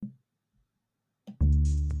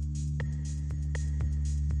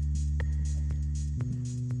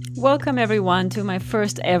Welcome, everyone, to my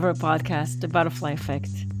first ever podcast, The Butterfly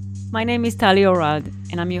Effect. My name is Tali Orad,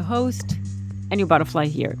 and I'm your host and your butterfly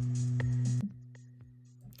here.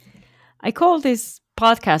 I call this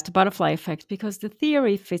podcast The Butterfly Effect because the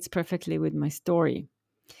theory fits perfectly with my story.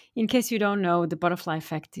 In case you don't know, the butterfly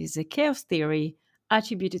effect is a chaos theory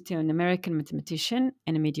attributed to an American mathematician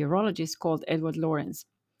and a meteorologist called Edward Lorenz.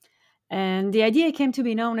 And the idea came to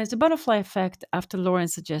be known as the butterfly effect after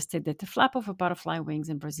Lorenz suggested that the flap of a butterfly wings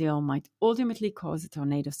in Brazil might ultimately cause a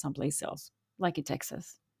tornado someplace else, like in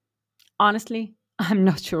Texas. Honestly, I'm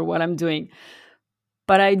not sure what I'm doing,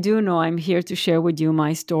 but I do know I'm here to share with you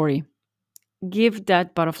my story. Give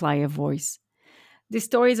that butterfly a voice. This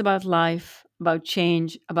story is about life, about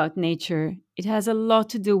change, about nature. It has a lot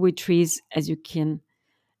to do with trees, as you can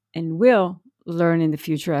and will learn in the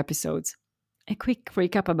future episodes. A quick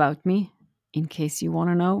recap about me, in case you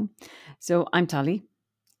want to know. So, I'm Tali,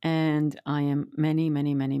 and I am many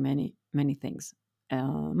things.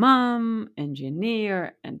 Mom,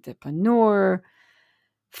 engineer, entrepreneur,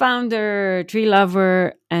 founder, tree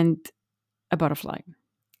lover, and a butterfly.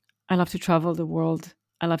 I love to travel the world.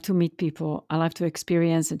 I love to meet people. I love to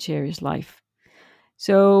experience and cherish life.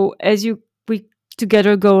 So as we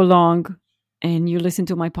together go along and you listen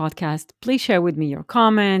to my podcast, please share with me your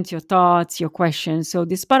comments, your thoughts, your questions, so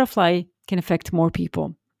this butterfly can affect more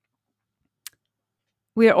people.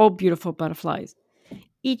 We are all beautiful butterflies,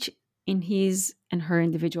 each in his and her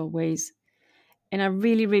individual ways. And I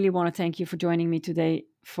really want to thank you for joining me today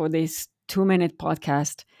for this 2-minute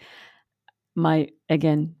podcast. My,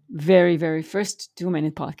 again, very first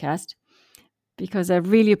 2-minute podcast, because I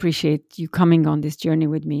really appreciate you coming on this journey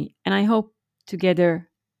with me. And I hope together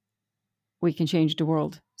we can change the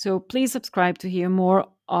world. So please subscribe to hear more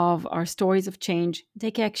of our stories of change.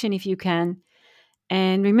 Take action if you can.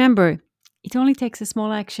 And remember, it only takes a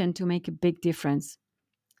small action to make a big difference.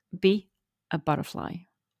 Be a butterfly.